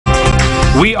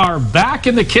We are back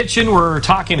in the kitchen. We're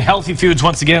talking healthy foods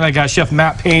once again. I got Chef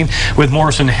Matt Payne with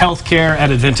Morrison Healthcare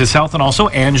at Adventist Health, and also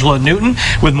Angela Newton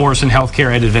with Morrison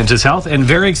Healthcare at Adventist Health. And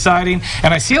very exciting.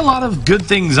 And I see a lot of good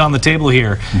things on the table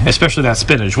here, especially that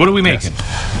spinach. What are we making?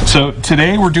 Yes. So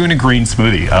today we're doing a green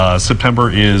smoothie.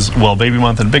 September is Well Baby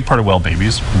Month, and a big part of Well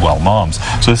Babies, Well Moms.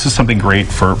 So this is something great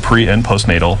for pre and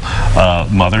postnatal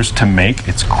mothers to make.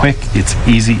 It's quick, it's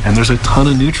easy, and there's a ton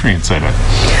of nutrients in it.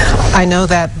 I know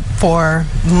that for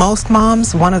most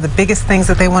moms, one of the biggest things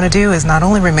that they want to do is not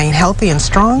only remain healthy and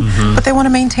strong, but they want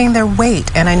to maintain their weight.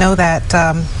 And I know that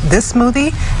this smoothie,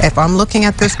 if I'm looking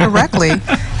at this correctly,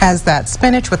 has that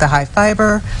spinach with the high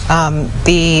fiber.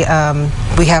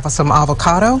 We have some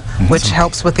avocado, which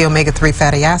helps with the omega-3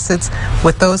 fatty acids.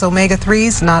 With those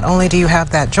omega-3s, not only do you have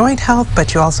that joint health,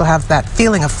 but you also have that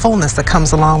feeling of fullness that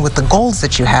comes along with the goals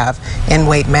that you have in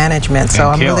weight management. So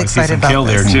I'm really excited about kale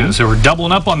this. there too. So we're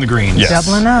doubling up on the greens. Yes.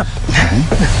 Doubling up.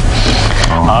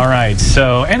 All right.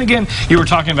 So, and again, you were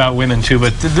talking about women too,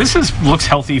 but this looks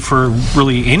healthy for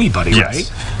really anybody,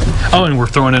 right? Oh, and we're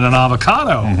throwing in an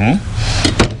avocado.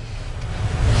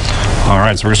 All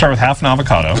right, so we're gonna start with half an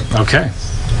avocado. Okay.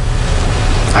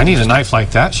 I need a knife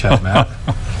like that, Chef Matt.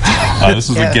 This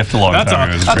was a gift a long time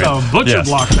ago. That's a butcher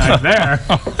block knife there.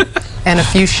 And a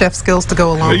few chef skills to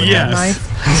go along with that knife.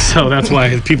 So that's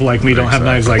why people like me don't have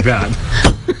knives like that.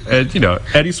 And, you know,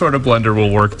 any sort of blender will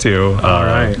work too. All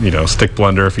right. You know, stick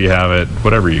blender if you have it,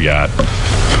 whatever you got.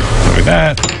 Look at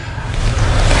that.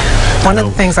 One of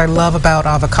the things I love about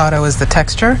avocado is the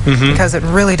texture, because it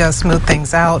really does smooth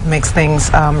things out, makes things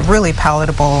really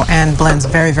palatable, and blends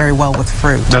very, very well with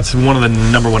fruit. That's one of the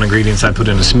 #1 ingredients I put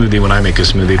in a smoothie when I make a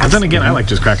smoothie. But then again, I like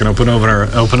just cracking open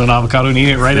an avocado and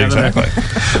eating it right out of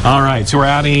there. All right, so we're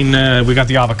adding, we got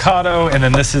the avocado, and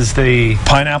then this is the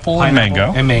pineapple and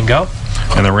mango. And mango.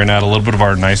 And then we're going to add a little bit of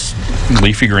our nice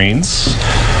leafy greens.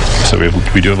 So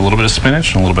we do have a little bit of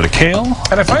spinach and a little bit of kale.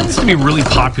 And I find this to be really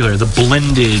popular, the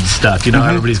blended stuff. You know,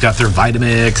 everybody's got their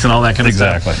Vitamix and all that kind of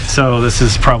stuff. Exactly. So this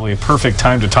is probably a perfect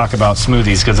time to talk about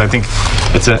smoothies, because I think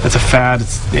it's a fad.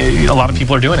 A lot of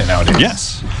people are doing it nowadays.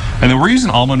 Yes. And then we're using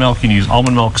almond milk. You can use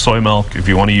almond milk, soy milk. If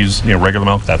you want to use regular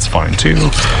milk, that's fine too.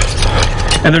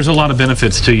 And there's a lot of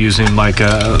benefits to using, like,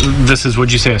 this is,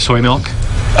 what'd you say, a soy milk?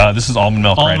 This is almond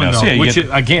milk right now. Milk, so yeah, which,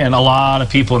 again, a lot of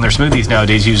people in their smoothies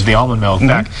nowadays use the almond milk.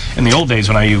 Back in the old days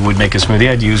when I would make a smoothie,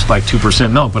 I'd use like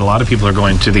 2% milk, but a lot of people are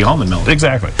going to the almond milk.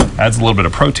 Exactly. Adds a little bit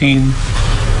of protein.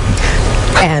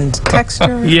 And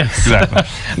texture. Yes, exactly.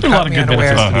 There's a lot of good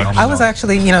benefits. I was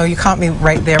actually, you caught me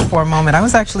right there for a moment. I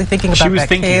was actually thinking about that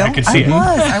kale. I could see it.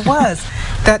 I was.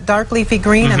 That dark leafy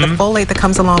green and the folate that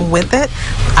comes along with it.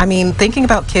 I mean, thinking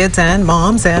about kids and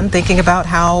moms, and thinking about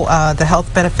how the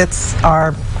health benefits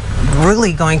are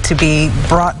really going to be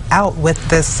brought out with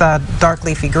this dark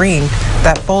leafy green.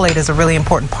 That folate is a really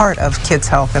important part of kids'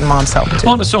 health and mom's health too.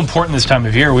 Well, and it's so important this time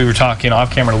of year. We were talking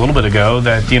off camera a little bit ago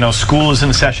that, school is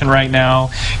in session right now.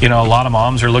 A lot of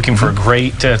moms are looking for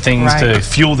great things to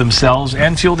fuel themselves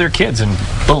and fuel their kids, and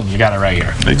boom, you got it right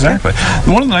here. Exactly.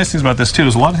 And one of the nice things about this too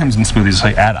is a lot of times in smoothies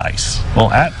they add ice. Well,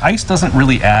 ice doesn't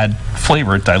really add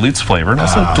flavor. It dilutes flavor and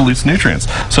also dilutes nutrients.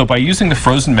 So by using the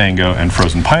frozen mango and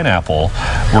frozen pineapple,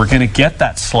 we're going to get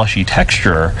that slushy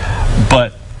texture,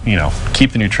 but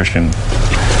keep the nutrition.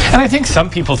 And I think some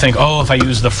people think, oh, if I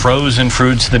use the frozen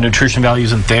fruits, the nutrition value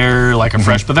isn't there like a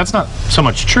fresh, but that's not so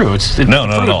much true. It's no,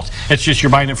 not at all. It's just you're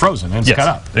buying it frozen and it's cut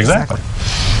up. Exactly.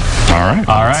 All right.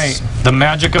 All right. The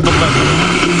magic of the blender.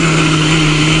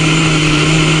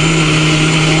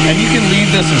 And you can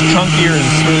leave this as chunky or as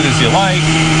smooth as you like.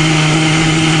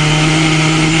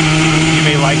 You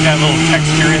may like that little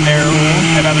texture in there,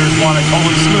 and others want it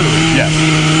totally smooth. Yes.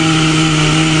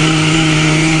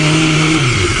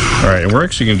 All right, and we're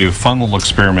actually going to do a fun little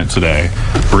experiment today.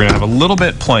 We're going to have a little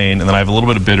bit plain, and then I have a little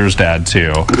bit of bitters to add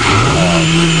too.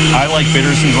 I like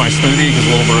bitters in my smoothie because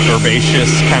a little bit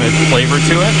herbaceous kind of flavor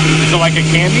to it. Is it like a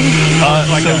candy?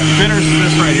 Like bitters is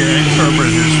this right here,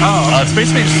 bitters. Oh, okay. It's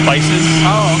basically just spices.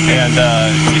 Oh, okay. And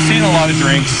you see in a lot of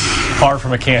drinks. Far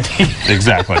from a candy.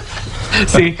 Exactly.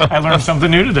 See, I learned something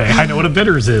new today. I know what a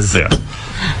bitters is. Yeah.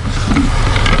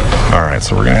 All right,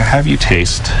 so we're going to have you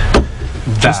taste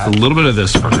just a little bit of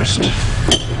this first.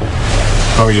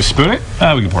 Oh, we just spoon it?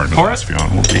 We can pour it in the glass if you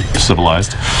want. We'll be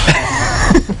civilized.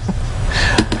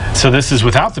 So this is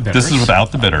without the bitters? This is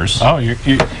without the bitters. Oh,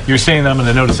 you're saying that I'm going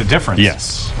to notice a difference?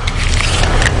 Yes.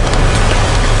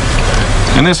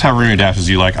 And this, however you adapt as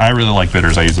you like. I really like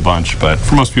bitters. I use a bunch, but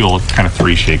for most people, kind of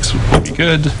 3 shakes would be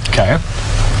good. Okay.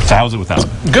 So how's it without?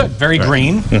 Good. Very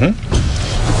green.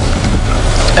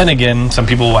 And again, some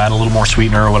people will add a little more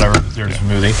sweetener or whatever to their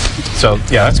smoothie. So,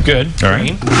 yeah, that's good. All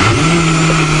right.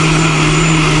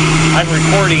 I'm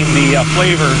recording the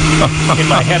flavor in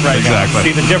my head right now.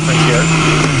 See the difference here.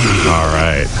 All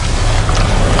right.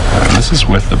 And this is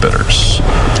with the bitters.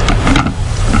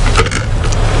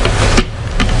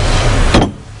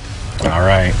 All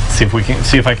right.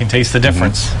 See if I can taste the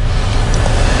difference.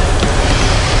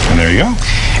 And there you go.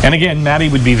 And again, Maddie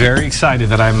would be very excited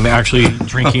that I'm actually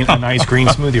drinking a nice green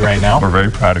smoothie right now. We're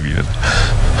very proud of you.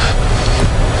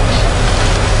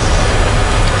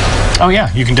 Oh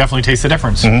yeah, you can definitely taste the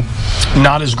difference.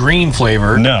 Not as green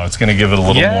flavored. No, it's going to give it a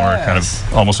little more kind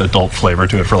of almost adult flavor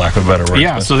to it, for lack of a better word.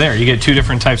 Yeah, so there, you get two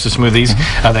different types of smoothies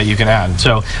that you can add.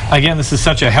 So again, this is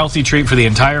such a healthy treat for the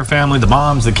entire family, the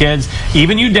moms, the kids,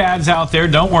 even you dads out there.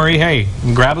 Don't worry, hey,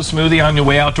 grab a smoothie on your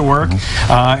way out to work.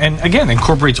 And again,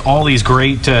 incorporates all these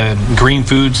great green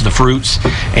foods, the fruits,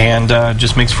 and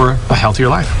just makes for a healthier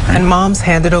life. And moms,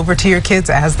 hand it over to your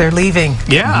kids as they're leaving.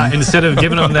 Yeah, instead of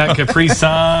giving them that Capri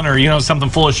Sun or something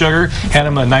full of sugar, hand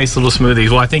them a nice little smoothie.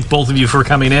 Well, I thank both of you for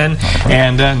coming in,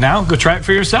 and now go try it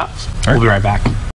for yourselves. We'll be right back.